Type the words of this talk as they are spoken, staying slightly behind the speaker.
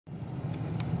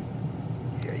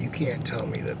Yeah, you can't tell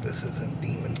me that this isn't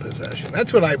demon possession.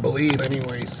 That's what I believe,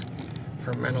 anyways,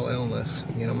 for mental illness.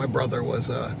 You know, my brother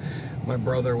was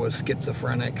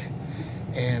schizophrenic,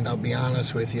 and I'll be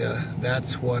honest with you,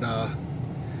 that's what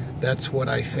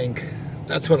I think.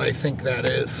 That's what I think that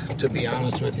is. To be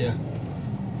honest with you,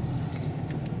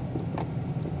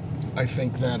 I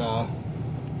think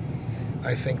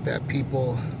that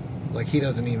people, like, he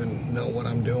doesn't even know what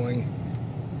I'm doing.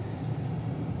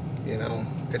 You know,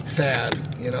 it's sad.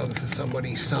 You know, this is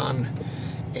somebody's son,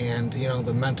 and, you know,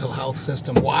 the mental health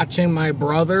system. Watching my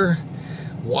brother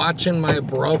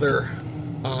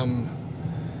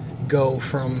go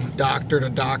from doctor to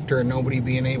doctor and nobody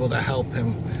being able to help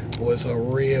him was a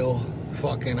real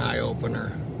fucking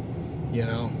eye-opener. You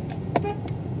know,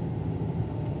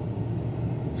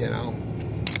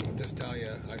 I'll just tell you,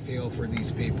 I feel for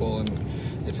these people, and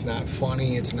it's not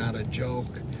funny, it's not a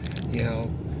joke. You know,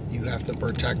 you have to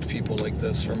protect people like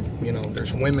this from, you know,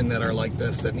 there's women that are like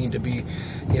this that need to be,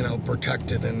 you know,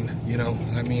 protected, and, you know,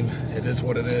 I mean, it is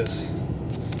what it is.